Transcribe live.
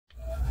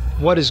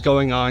What is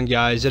going on,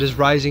 guys? It is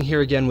Rising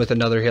here again with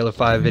another Halo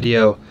 5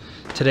 video.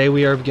 Today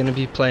we are going to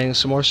be playing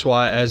some more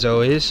SWAT as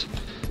always.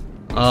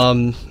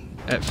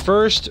 At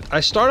first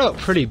I start out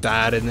pretty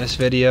bad in this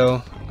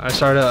video. I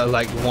started at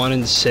like 1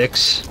 and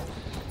 6.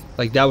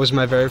 Like that was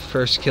my very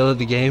first kill of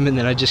the game, and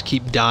then I just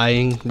keep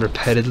dying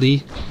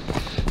repeatedly.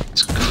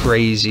 It's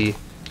crazy.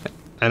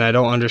 And I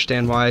don't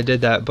understand why I did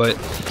that, but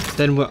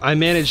then I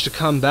managed to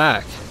come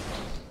back.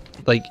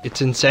 Like,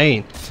 it's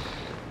insane.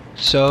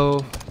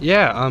 So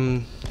yeah,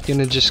 I'm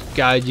gonna just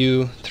guide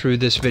you through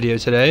this video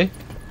today.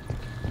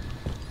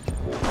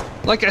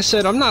 Like I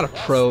said, I'm not a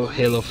pro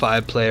Halo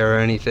 5 player or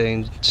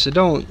anything, so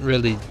don't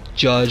really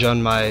judge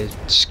on my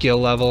skill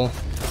level.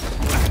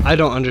 I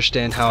don't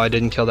understand how I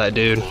didn't kill that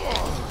dude,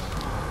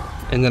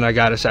 and then I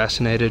got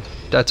assassinated.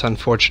 That's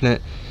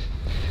unfortunate.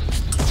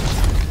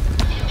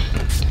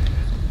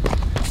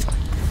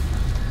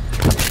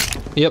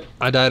 Yep,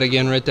 I died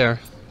again right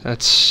there.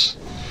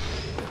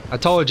 I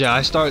told you,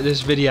 I start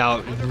this video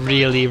out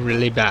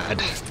really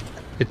bad.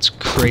 It's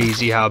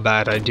crazy how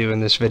bad I do in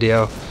this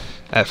video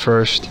at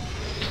first.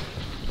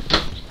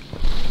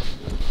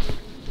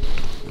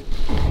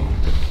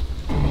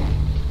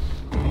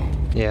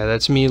 Yeah,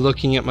 that's me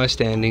looking at my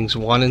standings.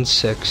 1 and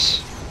 6,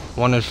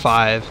 1 and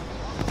 5,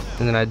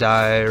 and then I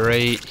die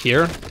right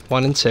here.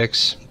 1 and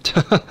 6.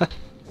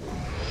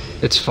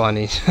 It's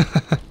funny.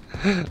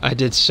 I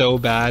did so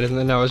bad, and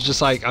then I was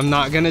just like, I'm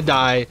not gonna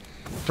die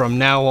from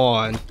now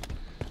on.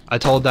 I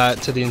told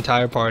that to the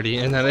entire party,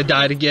 and then I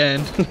died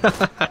again.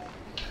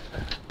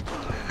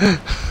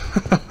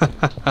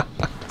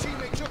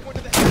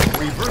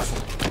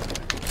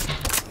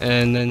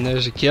 And then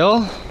there's a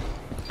kill.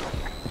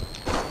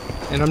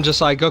 And I'm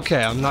just like,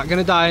 okay, I'm not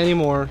gonna die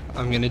anymore.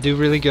 I'm gonna do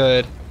really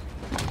good.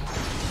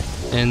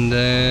 And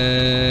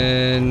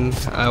then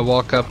I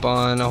walk up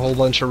on a whole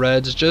bunch of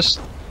reds just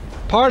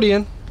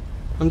partying.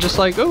 I'm just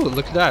like, oh,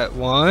 look at that.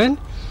 1,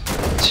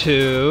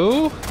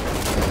 2,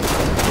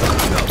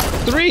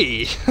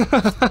 3.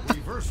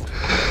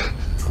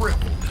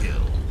 Triple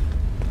kill.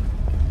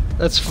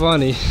 That's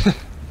funny.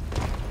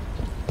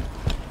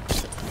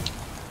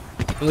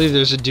 I believe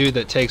there's a dude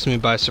that takes me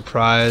by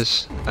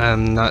surprise.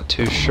 I'm not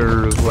too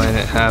sure when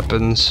it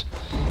happens.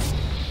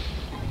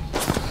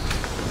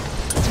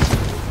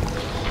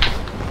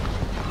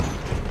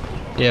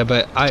 Yeah,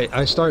 but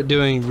I start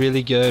doing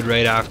really good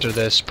right after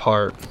this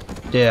part.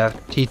 Yeah,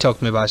 he took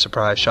me by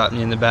surprise, shot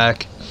me in the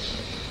back.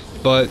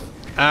 But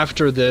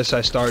after this,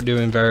 I start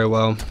doing very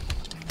well.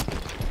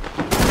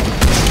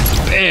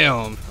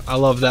 Bam! I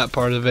love that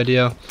part of the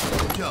video.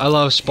 I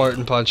love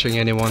Spartan punching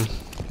anyone.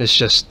 It's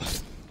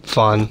just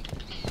fun.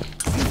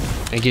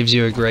 It gives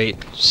you a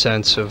great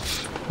sense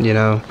of, you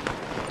know,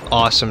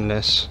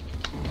 awesomeness.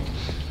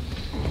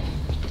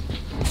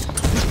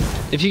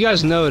 If you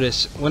guys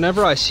notice,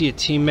 whenever I see a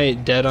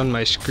teammate dead on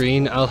my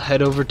screen, I'll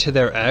head over to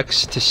their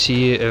X to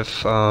see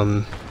if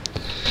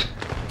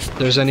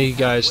there's any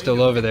guys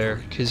still over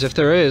there. Because if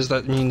there is,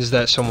 that means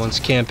that someone's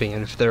camping,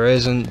 and if there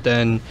isn't,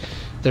 then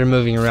they're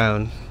moving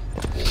around.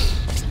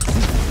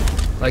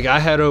 Like, I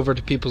head over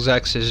to people's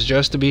X's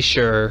just to be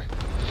sure.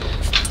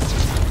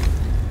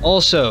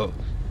 Also,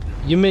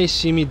 you may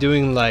see me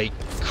doing like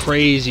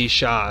crazy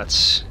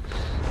shots.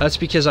 That's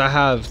because I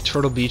have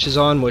Turtle Beaches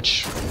on,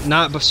 which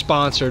not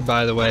sponsored,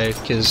 by the way,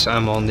 because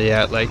I'm only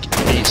at like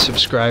 8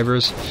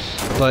 subscribers.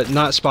 But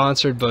not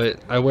sponsored, but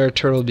I wear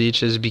Turtle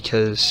Beaches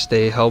because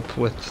they help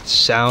with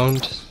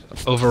sound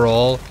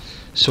overall,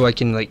 so I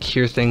can like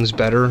hear things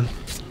better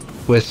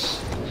with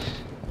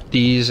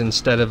these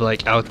instead of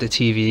like out the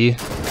TV.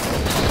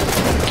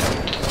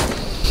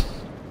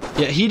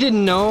 Yeah, he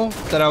didn't know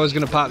that I was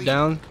gonna pop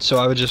down, so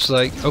I was just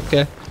like,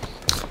 okay.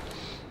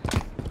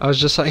 I was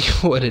just like,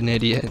 what an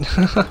idiot.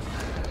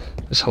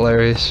 It's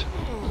hilarious.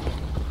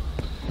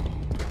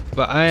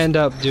 But I end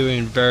up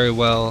doing very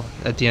well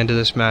at the end of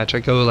this match.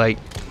 I go like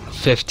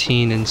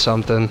 15 and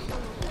something.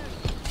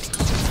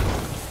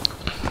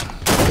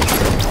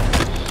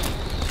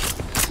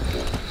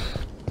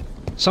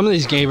 Some of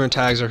these gamer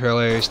tags are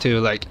hilarious too.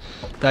 Like,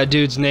 that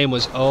dude's name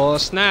was Oh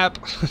Snap.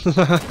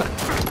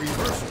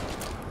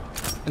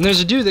 And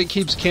there's a dude that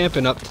keeps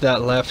camping up to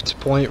that left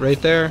point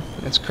right there.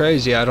 It's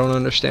crazy. I don't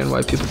understand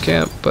why people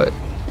camp, but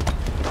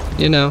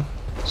you know,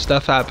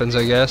 stuff happens,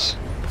 I guess.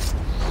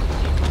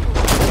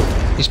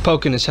 He's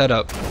poking his head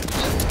up.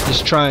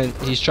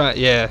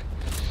 Yeah.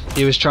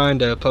 He was trying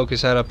to poke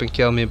his head up and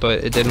kill me,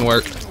 but it didn't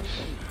work.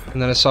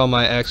 And then I saw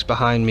my ex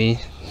behind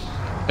me,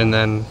 and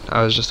then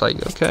I was just like,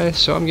 okay,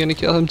 so I'm gonna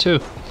kill him too.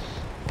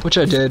 Which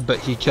I did, but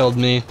he killed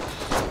me.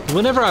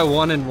 Whenever I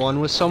 1-on-1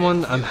 with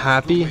someone, I'm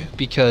happy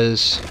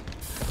because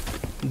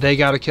they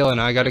got a kill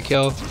and I got a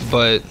kill,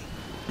 but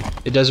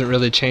it doesn't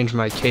really change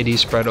my KD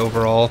spread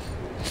overall.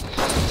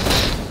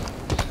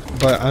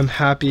 But I'm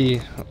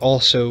happy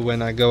also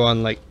when I go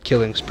on like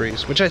killing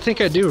sprees, which I think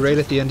I do right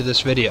at the end of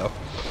this video.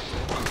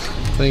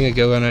 I think I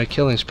go on a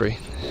killing spree.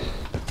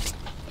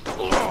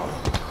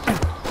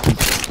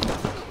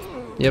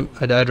 Yep,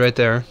 I died right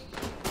there.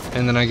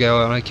 And then I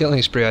go on a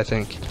killing spree, I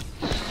think.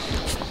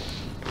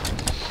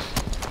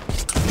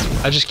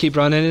 I just keep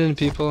running into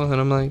people, and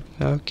I'm like,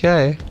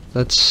 okay,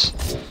 let's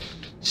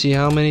see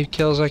how many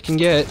kills I can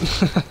get.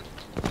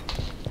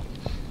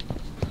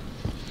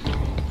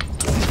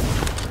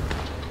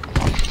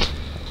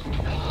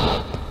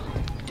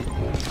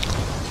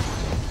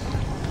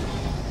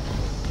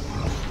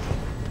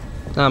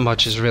 Not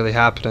much is really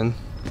happening.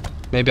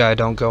 Maybe I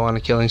don't go on a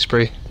killing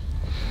spree.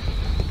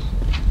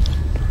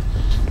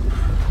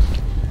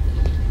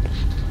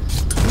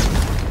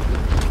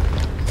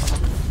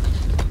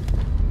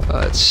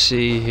 Let's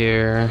see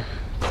here.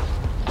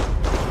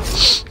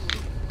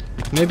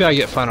 Maybe I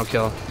get final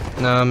kill.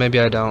 No, maybe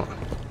I don't.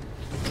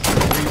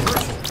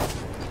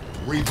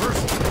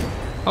 Reversal.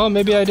 Oh,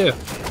 maybe I do.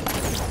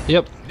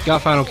 Yep,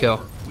 got final kill.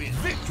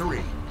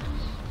 Victory.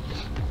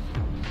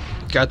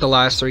 Got the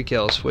last 3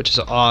 kills, which is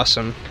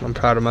awesome. I'm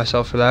proud of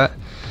myself for that.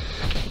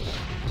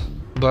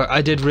 But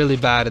I did really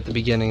bad at the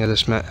beginning of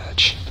this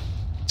match.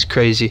 It's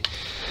crazy.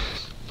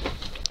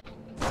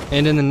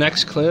 And in the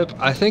next clip,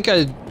 I think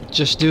I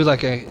just do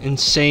like an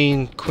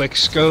insane quick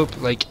scope,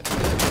 like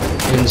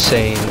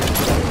insane.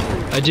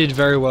 I did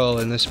very well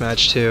in this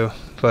match too,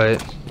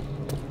 but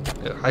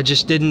I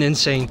just did an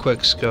insane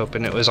quick scope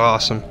and it was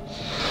awesome.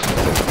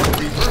 I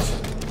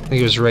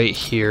think it was right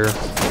here.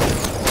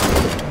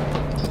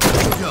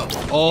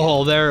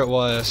 Oh, there it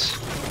was.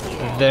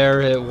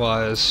 There it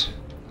was.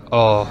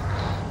 Oh.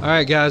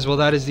 Alright guys, well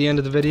that is the end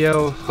of the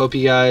video. Hope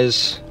you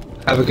guys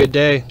have a good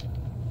day.